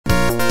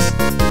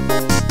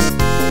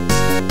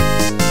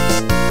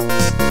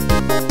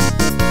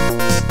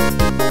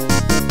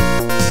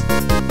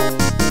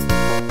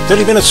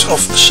30 minutes of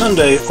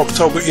Sunday,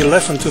 October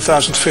 11,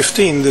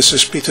 2015. This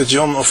is Peter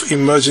John of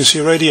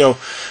Emergency Radio.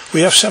 We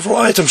have several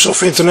items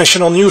of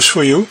international news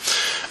for you.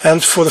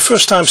 And for the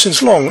first time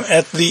since long,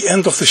 at the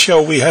end of the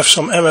show we have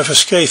some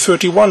MFSK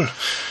 31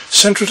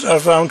 centered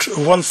around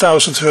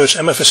 1000 Hz.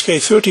 MFSK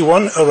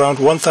 31 around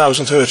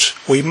 1000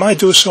 Hz. We might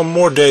do some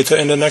more data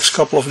in the next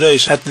couple of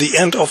days at the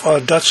end of our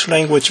Dutch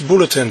language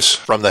bulletins.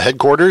 From the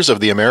headquarters of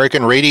the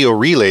American Radio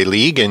Relay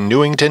League in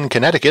Newington,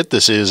 Connecticut,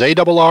 this is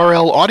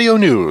ARRL Audio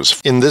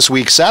News. In this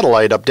week's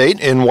satellite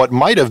update, in what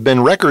might have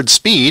been record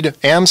speed,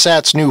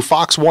 AMSAT's new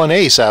Fox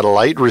 1A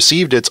satellite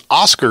received its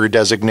Oscar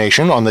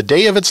designation on the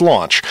day of its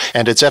launch,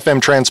 and its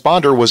FM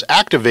transponder was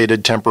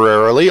activated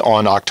temporarily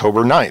on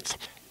October 9th.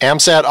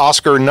 AMSAT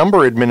Oscar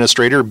number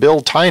administrator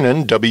Bill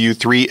Tynan,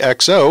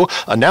 W3XO,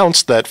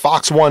 announced that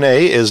Fox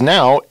 1A is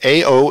now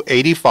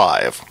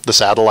AO85. The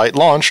satellite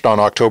launched on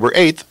October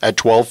 8th at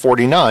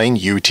 12:49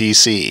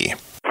 UTC.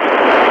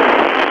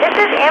 This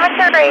is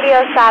amateur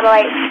radio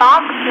satellite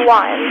Fox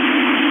 1.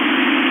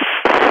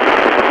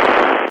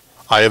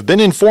 I have been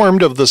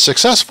informed of the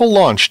successful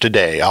launch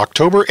today,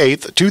 October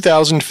 8th,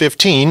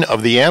 2015,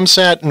 of the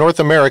AMSAT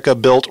North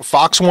America-built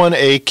Fox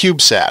 1A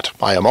CubeSat.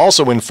 I am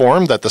also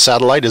informed that the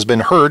satellite has been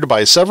heard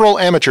by several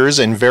amateurs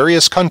in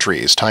various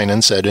countries,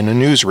 Tynan said in a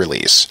news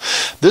release.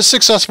 This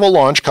successful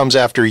launch comes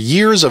after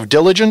years of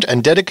diligent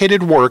and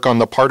dedicated work on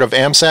the part of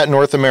AMSAT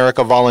North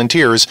America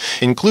volunteers,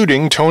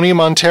 including Tony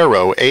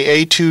Montero,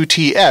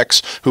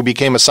 AA2TX, who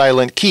became a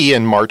silent key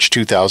in March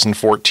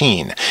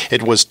 2014.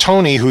 It was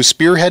Tony who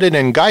spearheaded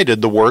and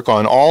guided the work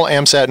on all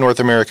AMSAT North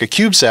America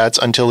CubeSats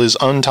until his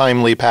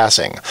untimely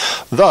passing.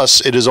 Thus,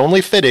 it is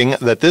only fitting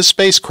that this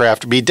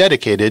spacecraft be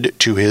dedicated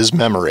to his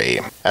memory.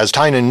 As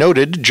Tynan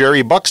noted,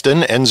 Jerry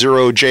Buxton,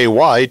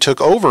 N0JY, took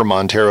over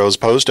Montero's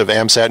post of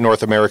AMSAT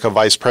North America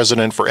Vice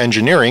President for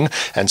Engineering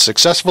and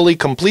successfully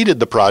completed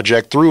the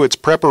project through its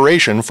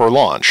preparation for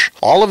launch.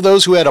 All of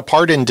those who had a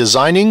part in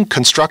designing,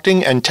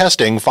 constructing, and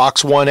testing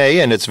Fox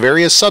 1A and its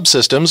various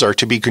subsystems are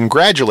to be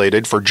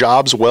congratulated for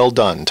jobs well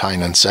done,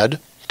 Tynan said.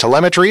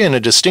 Telemetry and a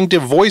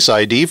distinctive voice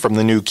ID from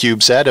the new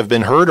CubeSat have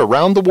been heard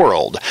around the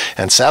world,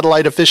 and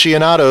satellite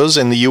aficionados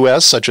in the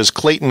U.S. such as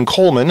Clayton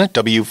Coleman,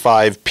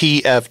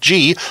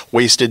 W5PFG,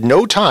 wasted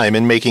no time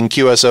in making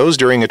QSOs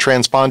during a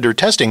transponder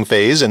testing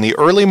phase in the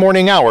early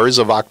morning hours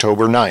of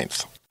October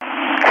 9th.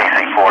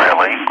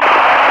 KC4LE.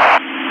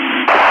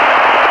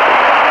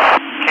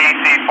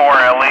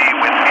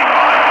 KC4LE with me.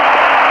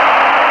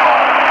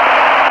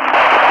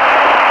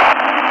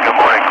 Good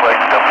morning,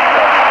 Clayton.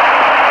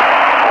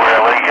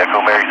 W4LE, Echo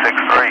Mary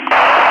 63.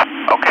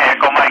 Okay,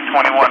 Echo Mike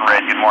 21,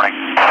 Red. Good morning.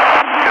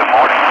 Good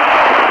morning.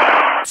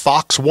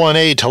 Fox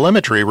 1A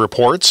telemetry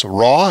reports,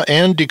 raw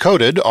and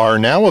decoded, are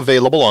now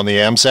available on the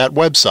AMSAT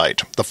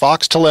website. The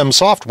Fox Telem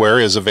software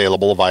is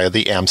available via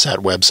the AMSAT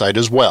website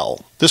as well.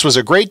 This was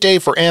a great day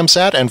for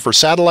AMSAT and for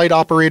satellite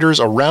operators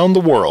around the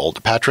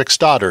world, Patrick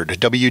Stoddard,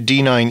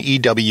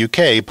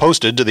 WD9EWK,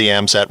 posted to the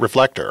AMSAT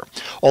Reflector.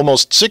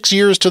 Almost 6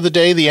 years to the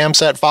day the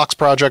AMSAT Fox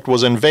project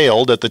was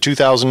unveiled at the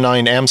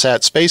 2009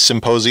 AMSAT Space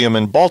Symposium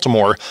in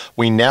Baltimore,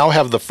 we now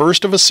have the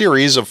first of a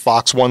series of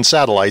Fox 1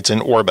 satellites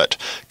in orbit.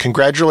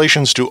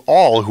 Congratulations to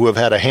all who have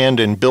had a hand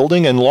in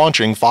building and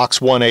launching Fox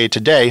 1A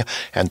today,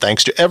 and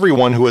thanks to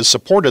everyone who has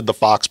supported the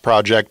Fox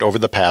project over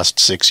the past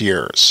 6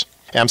 years.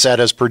 AMSAT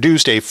has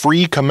produced a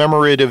free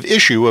commemorative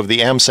issue of the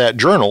AMSAT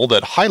Journal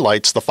that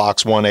highlights the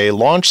Fox 1A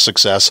launch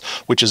success,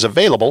 which is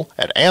available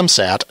at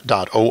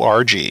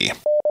amsat.org.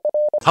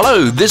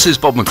 Hello, this is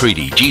Bob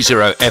McCready,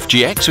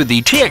 G0FGX, with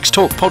the TX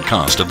Talk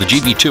podcast of the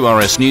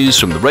GB2RS News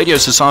from the Radio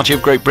Society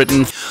of Great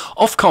Britain.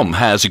 Ofcom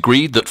has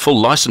agreed that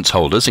full licence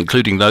holders,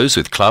 including those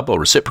with club or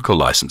reciprocal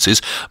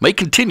licences, may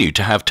continue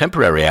to have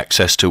temporary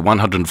access to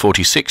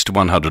 146 to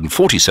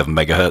 147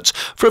 MHz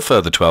for a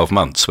further 12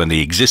 months when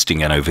the existing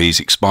NOVs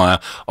expire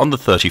on the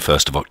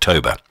 31st of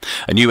October.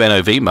 A new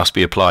NOV must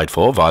be applied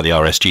for via the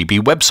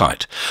RSGB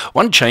website.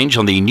 One change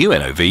on the new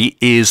NOV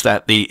is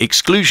that the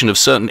exclusion of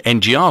certain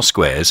NGR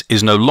squares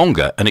is no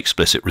longer an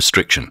explicit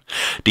restriction.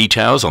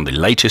 Details on the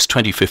latest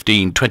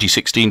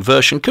 2015-2016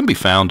 version can be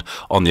found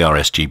on the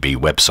RSGB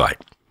website.